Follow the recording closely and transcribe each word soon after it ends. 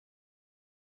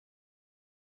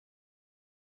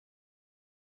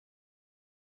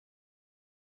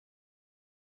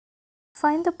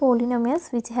Find the polynomials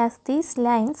which has these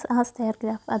lines as their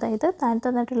graph. അതായത് താൻ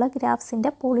തന്നിട്ടുള്ള ഗ്രാഫ്സിൻ്റെ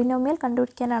polynomial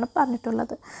കണ്ടുപിടിക്കാനാണ്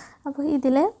പറഞ്ഞിട്ടുള്ളത്. അപ്പോൾ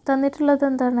ഇതിൽ തന്നിട്ടുള്ളത്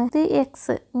എന്താണ്? ഇത്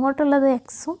എക്സ്, ഇങ്ങോട്ടുള്ളത്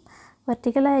എക്സും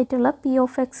വെർട്ടിക്കലായിട്ടുള്ള പി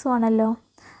ഓഫ് എക്സും ആണല്ലോ.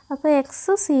 അപ്പോൾ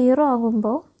എക്സ് 0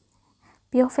 ആകുമ്പോൾ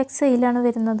പി ഓഫ് എക്സ് ഇതിലാണ്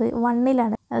വരുന്നത്,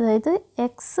 1ലാണ്. അതായത്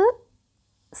എക്സ്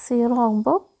 0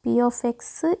 ആകുമ്പോൾ പി ഓഫ്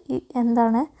എക്സ്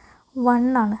എന്താണ്?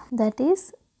 1 ആണ്. That is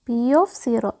P of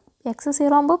 0. X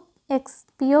 0 ആകുമ്പോൾ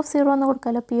പി ഓഫ് 0 എന്ന്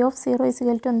കൊടുക്കാമല്ലോ. പി ഓഫ് 0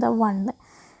 = എന്താ? 1.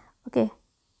 ഓക്കെ.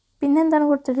 പിന്നെ എന്താണ്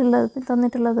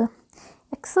തന്നിട്ടുള്ളത്?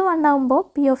 എക്സ് 1 ആകുമ്പോൾ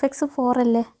പി ഓഫ് എക്സ് 4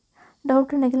 അല്ലേ?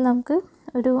 ഡൗട്ട് ഉണ്ടെങ്കിൽ നമുക്ക്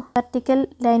ഒരു വെർട്ടിക്കൽ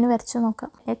ലൈൻ വരച്ച്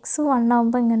നോക്കാം. എക്സ് 1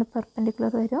 ആകുമ്പോൾ ഇങ്ങനെ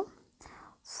പെർപെൻഡിക്കുലർ വരും.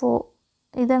 4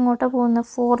 ഇതെങ്ങോട്ടാണ് പോകുന്നത്?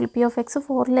 4. P of X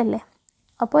 4ലല്ലേ?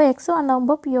 അപ്പോൾ എക്സ് 1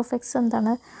 ആകുമ്പോൾ പി ഓഫ് എക്സ്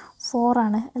എന്താണ്? 4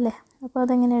 ആണ് അല്ലേ? അപ്പോൾ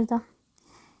അതെങ്ങനെ എഴുതാം?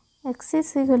 എക്സ്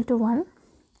 = 1,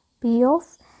 പി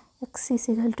ഓഫ് എക്സ്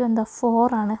 = എന്താ? 4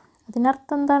 ആണ്.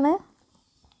 അതിനർത്ഥം എന്താണ്?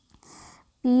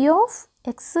 പി ഓഫ്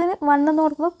എക്സ് 1 എന്ന്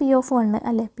കൊടുക്കുമ്പോൾ പി ഓഫ് 1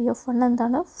 അല്ലേ? പി ഓഫ് 1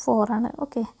 എന്താണ്? 4 ആണ്.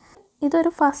 ഓക്കെ.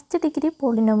 ഇതൊരു ഫസ്റ്റ് ഡിഗ്രി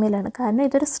പോളിനോമിയലാണ്. കാരണം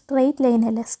ഇതൊരു സ്ട്രെയിറ്റ് ലൈൻ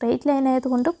അല്ലേ? സ്ട്രെയിറ്റ് ലൈൻ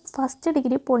ആയതുകൊണ്ട് first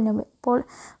degree polynomial.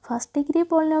 First degree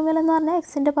polynomial എന്ന് പറഞ്ഞാൽ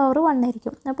എക്സിൻ്റെ പവർ 1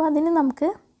 ആയിരിക്കും. അപ്പോൾ അതിന് നമുക്ക്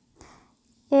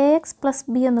ax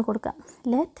 + b എന്ന് കൊടുക്കാം.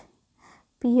 Let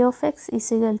P of X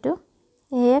 =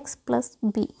 ax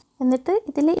 + b. എന്നിട്ട്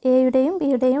ഇതിൽ എയുടെയും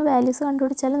ബിയുടെയും വാല്യൂസ്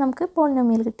കണ്ടുപിടിച്ചാൽ നമുക്ക്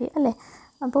പോളിനോമിയൽ കിട്ടി അല്ലേ?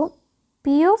 അപ്പോൾ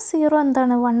പി ഓഫ് 0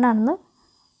 എന്താണ്? 1 ആണെന്ന്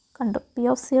കണ്ടു. P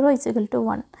of 0 =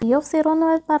 1. പി ഓഫ് 0 എന്ന്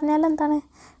പറഞ്ഞാൽ എന്താണ്?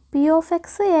 P of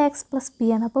X ax +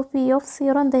 b ആണ്. അപ്പോൾ പി ഓഫ്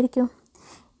 0 എന്തായിരിക്കും?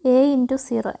 a ×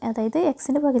 0. അതായത്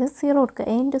എക്സിന് പകരം 0 കൊടുക്കുക.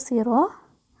 a × 0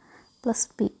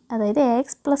 + b. അതായത് ax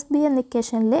 + b എന്ന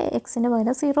ഇക്വേഷനിൽ എക്സിന്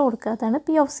പകരം 0 കൊടുക്കുക. അതാണ്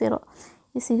പി ഓഫ് 0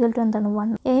 = എന്താണ്?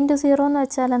 1. a × 0 എന്ന്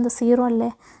വെച്ചാൽ എന്താ? 0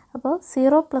 അല്ലേ? അപ്പോൾ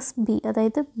 0 + b,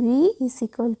 അതായത് b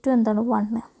 = എന്താണ്?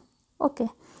 1. ഓക്കെ.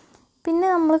 പിന്നെ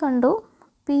നമ്മൾ കണ്ടു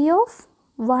പി ഓഫ്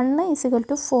 1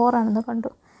 = 4 ആണെന്ന് കണ്ടു.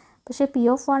 പക്ഷേ പി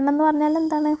ഓഫ് 1 എന്ന് പറഞ്ഞാൽ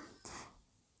എന്താണ്?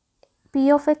 P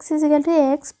of X =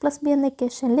 ax + b എന്ന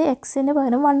ഇക്വേഷനിൽ എക്സിന്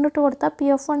പകരം 1 ഇട്ട് കൊടുത്താൽ പി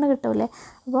ഓഫ് 1 കിട്ടില്ലേ?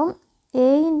 അപ്പം a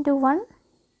 × 1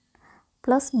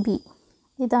 + b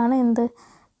ഇതാണ് എന്ത്?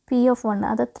 P of 1.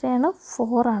 അതെത്രയാണ്?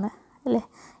 4 ആണ് അല്ലേ?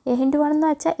 a × 1 എന്ന്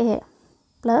വെച്ചാൽ a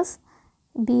പ്ലസ്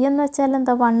ബി എന്ന് വെച്ചാൽ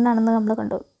എന്താ? 1 ആണെന്ന് നമ്മൾ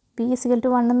കണ്ടു. b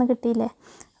 = 1 എന്ന് കിട്ടിയില്ലേ?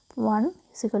 1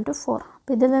 = 4.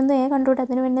 അപ്പോൾ ഇതിൽ നിന്ന് a കണ്ടുപിടി.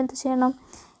 അതിന് വേണ്ടി എന്ത് ചെയ്യണം?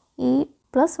 ഈ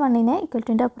 +1നെ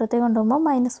ഇക്വൽറ്റിൻ്റെ അപ്പുറത്തേക്ക് കൊണ്ടുപോകുമ്പോൾ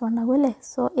 -1 ആകും അല്ലേ?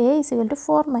 So a =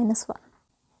 4 - 1.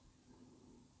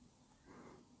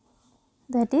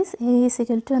 That is a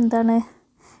 = എന്താണ്?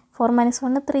 4 -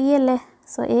 1 3 അല്ലേ?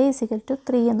 സോ a =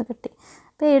 3 എന്ന് കിട്ടി.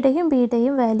 അപ്പോൾ എയുടെയും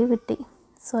ബിയുടെയും വാല്യൂ കിട്ടി.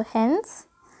 So hence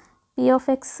P of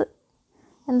X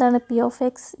എന്താണ്? P of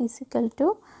X =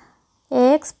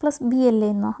 ax + b അല്ലേ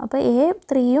എന്നോ? അപ്പോൾ a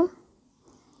 3ഉം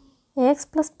ax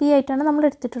 + b ആയിട്ടാണ് നമ്മൾ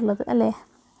എടുത്തിട്ടുള്ളത് അല്ലേ?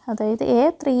 അതായത് a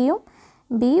 3ഉം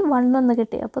b 1 എന്ന്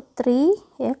കിട്ടി. അപ്പോൾ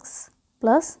 3x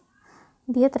 +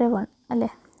 b എത്ര? 1 അല്ലേ?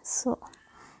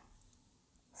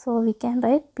 So we can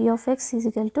write P of X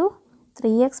 =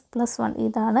 3x + 1.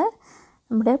 ഇതാണ്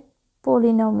നമ്മുടെ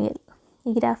പോളിനോമിയൽ, ഈ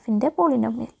ഗ്രാഫിൻ്റെ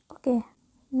പോളിനോമിയൽ. ഓക്കെ.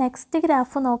 നെക്സ്റ്റ്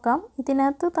ഗ്രാഫ് നോക്കാം.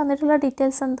 ഇതിനകത്ത് തന്നിട്ടുള്ള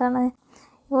ഡീറ്റെയിൽസ് എന്താണ്?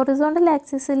 ഹൊറിസോണ്ടൽ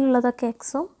ആക്സിസിലുള്ളതൊക്കെ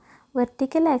എക്സും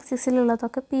വെർട്ടിക്കൽ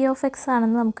ആക്സിസിലുള്ളതൊക്കെ പി ഓഫ് എക്സ്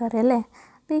ആണെന്ന് നമുക്കറിയാം അല്ലേ?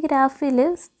 അപ്പോൾ ഈ ഗ്രാഫിൽ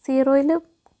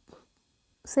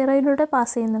 0യിലൂടെ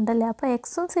പാസ് ചെയ്യുന്നുണ്ടല്ലേ? അപ്പോൾ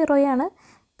എക്സും 0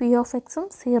 പി ഓഫ് എക്സും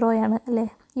 0 അല്ലേ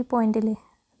ഈ പോയിന്റിൽ?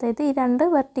 അതായത് ഈ രണ്ട്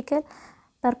വെർട്ടിക്കൽ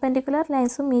പെർപെൻഡിക്കുലർ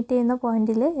ലൈൻസും മീറ്റ് ചെയ്യുന്ന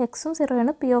പോയിന്റിൽ എക്സും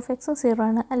 0 പി ഓഫ് എക്സും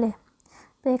 0 അല്ലേ?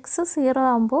 അപ്പോൾ എക്സ് 0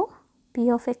 ആകുമ്പോൾ പി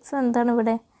ഓഫ് എക്സ് എന്താണ്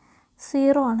ഇവിടെ?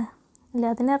 0 ആണ് അല്ലേ?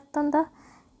 അതിനർത്ഥം എന്താ?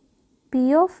 പി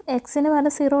ഓഫ് എക്സിന്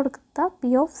പകരം 0 കൊടുത്താൽ പി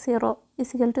ഓഫ് 0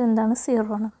 = എന്താണ്? 0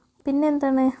 ആണ്. പിന്നെ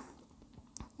എന്താണ്?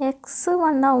 എക്സ്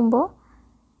 1 ആകുമ്പോൾ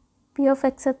പി ഓഫ്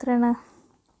എക്സ് എത്രയാണ്?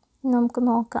 നമുക്ക്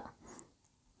നോക്കാം.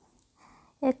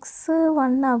 എക്സ്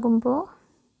 1 ആകുമ്പോൾ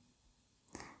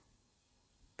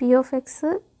പി ഓഫ് എക്സ്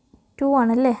 2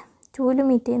 ആണല്ലേ? 2ൽ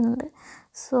മീറ്റ് ചെയ്യുന്നുണ്ട്.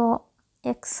 സോ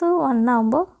എക്സ് 1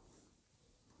 ആകുമ്പോൾ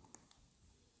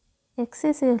എക്സ്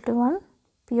 = 1,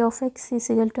 പി ഓഫ് എക്സ്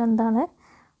 = എന്താണ്?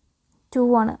 2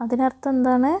 ആണ്. അതിനർത്ഥം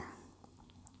എന്താണ്?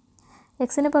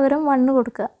 എക്സിന് പകരം 1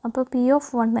 കൊടുക്കുക. അപ്പോൾ പി ഓഫ്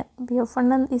 1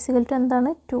 =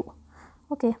 എന്താണ്? 2.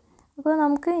 ഓക്കെ. അപ്പോൾ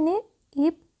നമുക്ക് ഇനി ഈ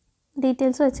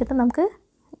ഡീറ്റെയിൽസ് വെച്ചിട്ട് നമുക്ക്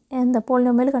എന്താ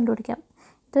പോളിനോമിയൽ കണ്ടുപിടിക്കാം.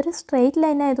 ഇതൊരു സ്ട്രെയിറ്റ്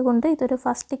ലൈൻ ആയതുകൊണ്ട് ഇതൊരു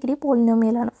ഫസ്റ്റ് ഡിഗ്രി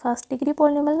പോളിനോമിയലാണ്. ഫസ്റ്റ് ഡിഗ്രി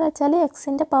പോളിനോമിയൽ എന്ന് വെച്ചാൽ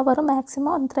എക്സിൻ്റെ പവർ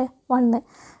മാക്സിമം എത്ര? 1.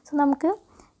 സോ നമുക്ക്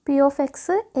P of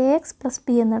X ax +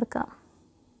 b എന്നെടുക്കാം.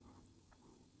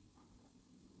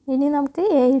 ഇനി നമുക്ക്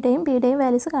എയുടെയും ബിയുടെയും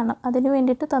വാല്യൂസ് കാണാം. അതിന്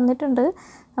വേണ്ടിയിട്ട് തന്നിട്ടുണ്ട്,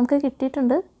 നമുക്ക്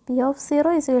കിട്ടിയിട്ടുണ്ട് പി ഓഫ് 0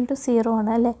 = 0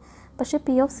 ആണ് അല്ലേ? പക്ഷേ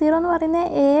പി ഓഫ് സീറോ എന്ന് പറയുന്നത്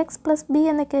എ എക്സ് പ്ലസ് ബി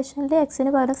എന്ന ഇക്വേഷനിൽ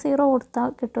എക്സിന് പകരം സീറോ കൊടുത്താൽ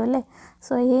കിട്ടും അല്ലേ.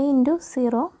 So A into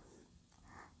zero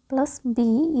plus B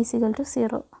is equal to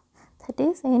zero. That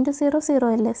is A into zero zero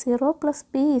അല്ലേ. Zero plus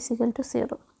B is equal to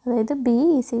zero, അതായത് ബി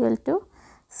ഈസിക്കൽ ടു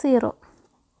സീറോ.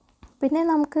 പിന്നെ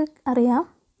നമുക്ക് അറിയാം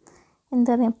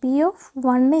എന്താ പറയുക, P of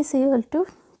one is equal to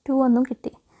 2 ഒന്നും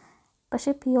കിട്ടി.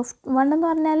 പക്ഷേ പി ഓഫ് വൺ എന്ന്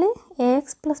പറഞ്ഞാൽ എ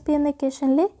എക്സ് പ്ലസ് ബി എന്ന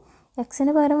ഇക്വേഷനിൽ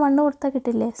എക്സിന് പകരം 1 കൊടുത്താൽ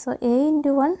കിട്ടില്ലേ. So A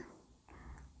into 1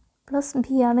 plus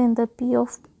B ആണ് എന്ത് പി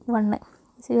ഓഫ് 1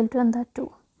 ഈസിക്കൽ ടു എന്താ 2.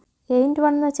 എ ഇൻറ്റു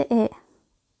 1 എന്ന് വെച്ചാൽ എ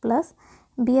പ്ലസ്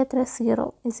ബി എത്ര 0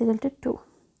 ഈസിക്കൽ ടു 2.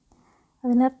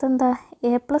 അതിനർത്ഥം എന്താ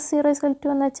എ പ്ലസ് 0 ഈസിക്കൽ ടു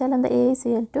എന്ന് വെച്ചാൽ എന്താ എ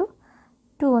ഈസിക്കൽ ടു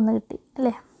 2 എന്ന് കിട്ടി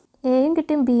അല്ലേ. എയും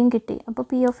കിട്ടി ബിയും കിട്ടി. അപ്പോൾ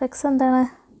പി ഓഫ് എക്സ് എന്താണ്,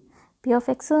 പി ഓഫ്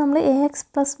എക്സ് നമ്മൾ എ എക്സ്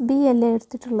പ്ലസ് ബി അല്ലേ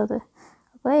എടുത്തിട്ടുള്ളത്.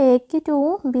 അപ്പോൾ എക്ക്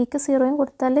 2ഉം ബിക്ക് 0യും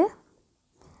കൊടുത്താൽ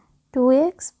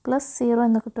 2x പ്ലസ് 0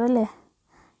 എന്ന് കിട്ടും അല്ലേ.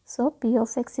 So P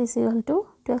of X is equal to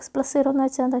 2x plus 0 എന്ന്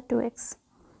വെച്ചാൽ എന്താ 2x.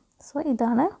 സോ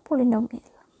ഇതാണ് പോളിനോമിയൽ.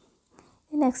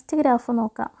 നെക്സ്റ്റ് ഗ്രാഫ്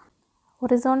നോക്കാം.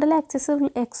 ഹൊറിസോണ്ടൽ ആക്സിസിൽ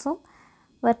എക്സും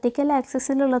വെർട്ടിക്കൽ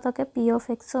ആക്സിസിലുള്ളതൊക്കെ പി ഓഫ്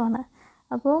എക്സും ആണ്.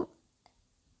 അപ്പോൾ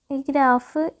ഈ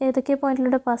ഗ്രാഫ് ഏതൊക്കെ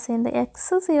പോയിന്റിലൂടെ പാസ് ചെയ്യുന്നത്,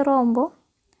 എക്സ് 0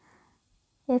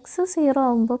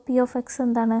 ആകുമ്പോൾ പി ഓഫ് എക്സ്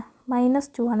എന്താണ്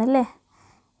 -2 ആണല്ലേ.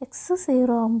 എക്സ്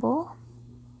 0 ആകുമ്പോൾ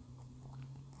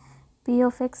P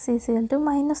of X is equal to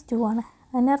 -2 ആണ്.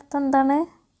 അതിനർത്ഥം എന്താണ്,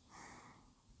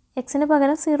 എക്സിന്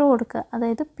പകരം 0 കൊടുക്കുക,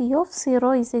 അതായത് പി ഓഫ്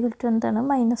 0 ഈസിക്കൽ ടു എന്താണ്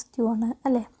 -2 ആണ്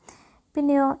അല്ലേ.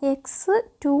 പിന്നെയോ എക്സ്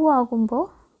 2 ആകുമ്പോൾ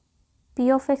പി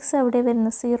ഓഫ് എക്സ് എവിടെ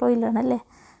വരുന്നത് 0യിലാണ് അല്ലേ.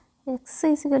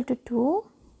 X is equal to 2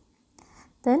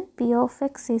 then P of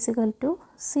X is equal to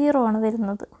 0 ആണ്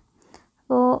വരുന്നത്.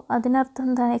 അപ്പോൾ അതിനർത്ഥം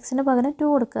എന്താണ്, എക്സിന് പകരം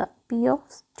 2 കൊടുക്കുക, പി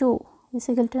ഓഫ് 2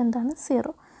 ഈസിക്കൽ ടു എന്താണ്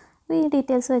 0. അപ്പോൾ ഈ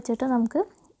ഡീറ്റെയിൽസ് വെച്ചിട്ട് നമുക്ക്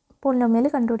പോളിനോമിയൽ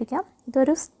കണ്ടുപിടിക്കാം.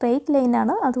 ഇതൊരു സ്ട്രെയിറ്റ്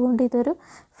ലൈനാണ്, അതുകൊണ്ട് ഇതൊരു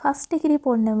ഫസ്റ്റ് ഡിഗ്രി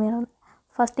പോളിനോമിയലാണ്.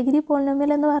 ഫസ്റ്റ് ഡിഗ്രി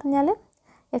പോളിനോമിയൽ എന്ന് പറഞ്ഞാൽ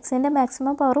എക്സിൻ്റെ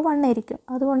മാക്സിമം പവർ 1 ആയിരിക്കും.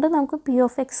 അതുകൊണ്ട് നമുക്ക് P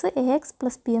of X A X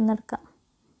plus B എന്നെടുക്കാം.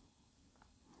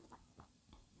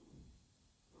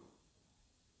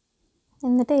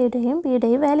 എന്നിട്ട് എയുടെയും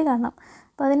ബിയുടെയും വാല്യൂ കാണാം.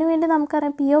 അപ്പോൾ അതിനു വേണ്ടി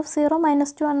നമുക്കറിയാം പി ഓഫ് 0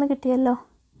 -2 ആണെന്ന് കിട്ടിയല്ലോ,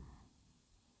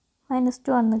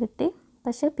 -2 ആണെന്ന് കിട്ടി.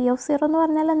 പക്ഷേ പി ഓഫ് 0 എന്ന്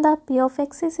പറഞ്ഞാൽ എന്താ, P of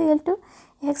X is equal to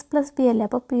X plus B അല്ലേ.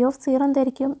 അപ്പോൾ പി ഓഫ് 0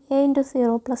 എന്തായിരിക്കും, എ ഇൻറ്റു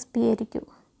 0 പ്ലസ് ബി ആയിരിക്കും,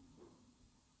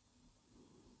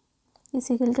 ഈസ്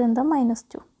ഈക്വൽ ടു എന്താ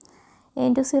 -2. എ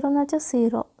ഇൻറ്റു 0 എന്ന് വെച്ചാൽ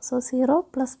 0. So 0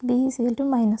 plus B is equal to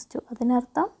 -2.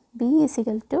 അതിനർത്ഥം B is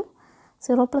equal to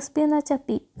 0 plus B എന്ന് വെച്ചാൽ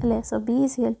പി അല്ലേ. So B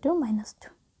is equal to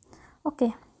 -2. Okay.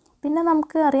 പിന്നെ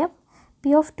നമുക്ക് അറിയാം P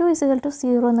of 2 is equal to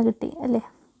 0 എന്ന് കിട്ടി അല്ലേ.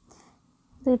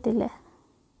 ഇത് കിട്ടില്ലേ,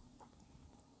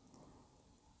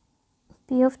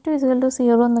 P of 2 is equal to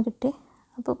 0 എന്ന് കിട്ടി.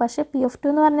 അപ്പോൾ പക്ഷേ പി ഓഫ് 2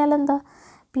 എന്ന് പറഞ്ഞാൽ എന്താ,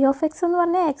 പി ഓഫ് എക്സ് എന്ന്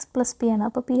പറഞ്ഞാൽ എക്സ് പ്ലസ് ബി ആണ്.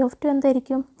 അപ്പോൾ പി ഓഫ് 2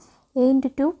 എന്തായിരിക്കും, എ ഇൻറ്റു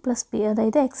 2 പ്ലസ് ബി,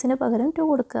 അതായത് എക്സിന് പകരം 2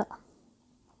 കൊടുക്കുക,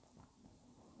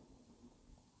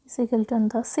 ഈസ് ഈക്വൽ ടു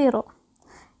എന്താ 0.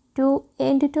 2 എ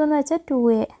ഇൻറ്റു 2 എന്ന് വെച്ചാൽ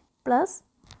 2a പ്ലസ്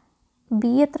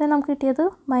ബി എത്ര നമുക്ക് കിട്ടിയത്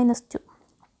 -2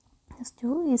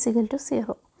 is equal to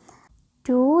 0.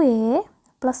 2a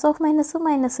plus of minus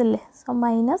minus ഇല്ലേ. So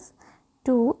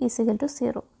 -2 is equal to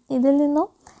 0. ഇതിൽ നിന്നും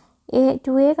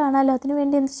 2a കാണാമല്ലോ, അതിന്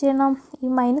വേണ്ടി എന്ത് ചെയ്യണം, ഈ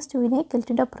 -2നെ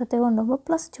ഇക്വൽറ്റിൻ്റെ അപ്പുറത്തേക്ക് കൊണ്ടുപോകുമ്പോൾ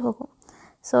 +2 ആകും.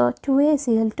 So 2a is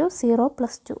equal to 0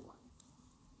 + 2.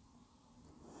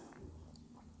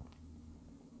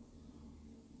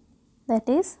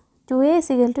 That is 2a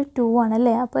is equal to 2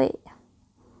 ആണല്ലേ. അപ്പോൾ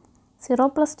 0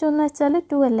 + 2 എന്ന് വെച്ചാൽ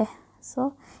 2 അല്ലേ. സോ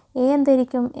എ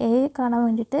എന്തായിരിക്കും, എ കാണാൻ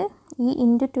വേണ്ടിയിട്ട് ഈ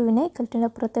ഇൻറ്റു 2നെ ഇക്വൽറ്റിൻ്റെ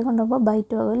അപ്പുറത്തേക്ക് കൊണ്ടുപോകുമ്പോൾ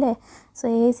 /2 ആകും അല്ലേ. So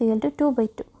A is equal to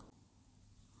 2/2.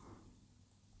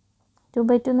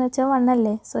 2/2 എന്ന് വെച്ചാൽ 1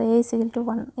 അല്ലേ. So A is equal to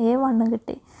 1, A 1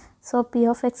 കിട്ടി. സോ പി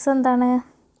ഓഫ് എക്സ് എന്താണ്,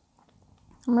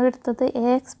 നമ്മൾ എടുത്തത് എ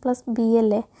എക്സ് പ്ലസ് ബി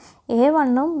അല്ലേ. എ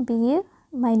 1ഉം ബി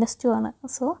 -2 ആണ്.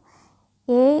 So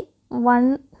A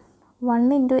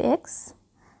 1 into X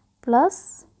plus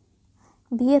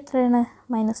B എത്രയാണ്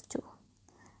 -2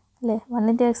 അല്ലേ. 1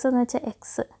 ഇൻറ്റു എക്സ് എന്ന് വെച്ചാൽ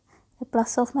X,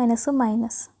 plus of minus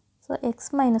minus, so X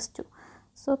 -2.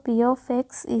 So P of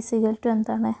X is equal to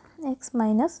എന്താണ്, എക്സ്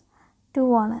 -2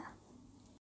 ആണ്.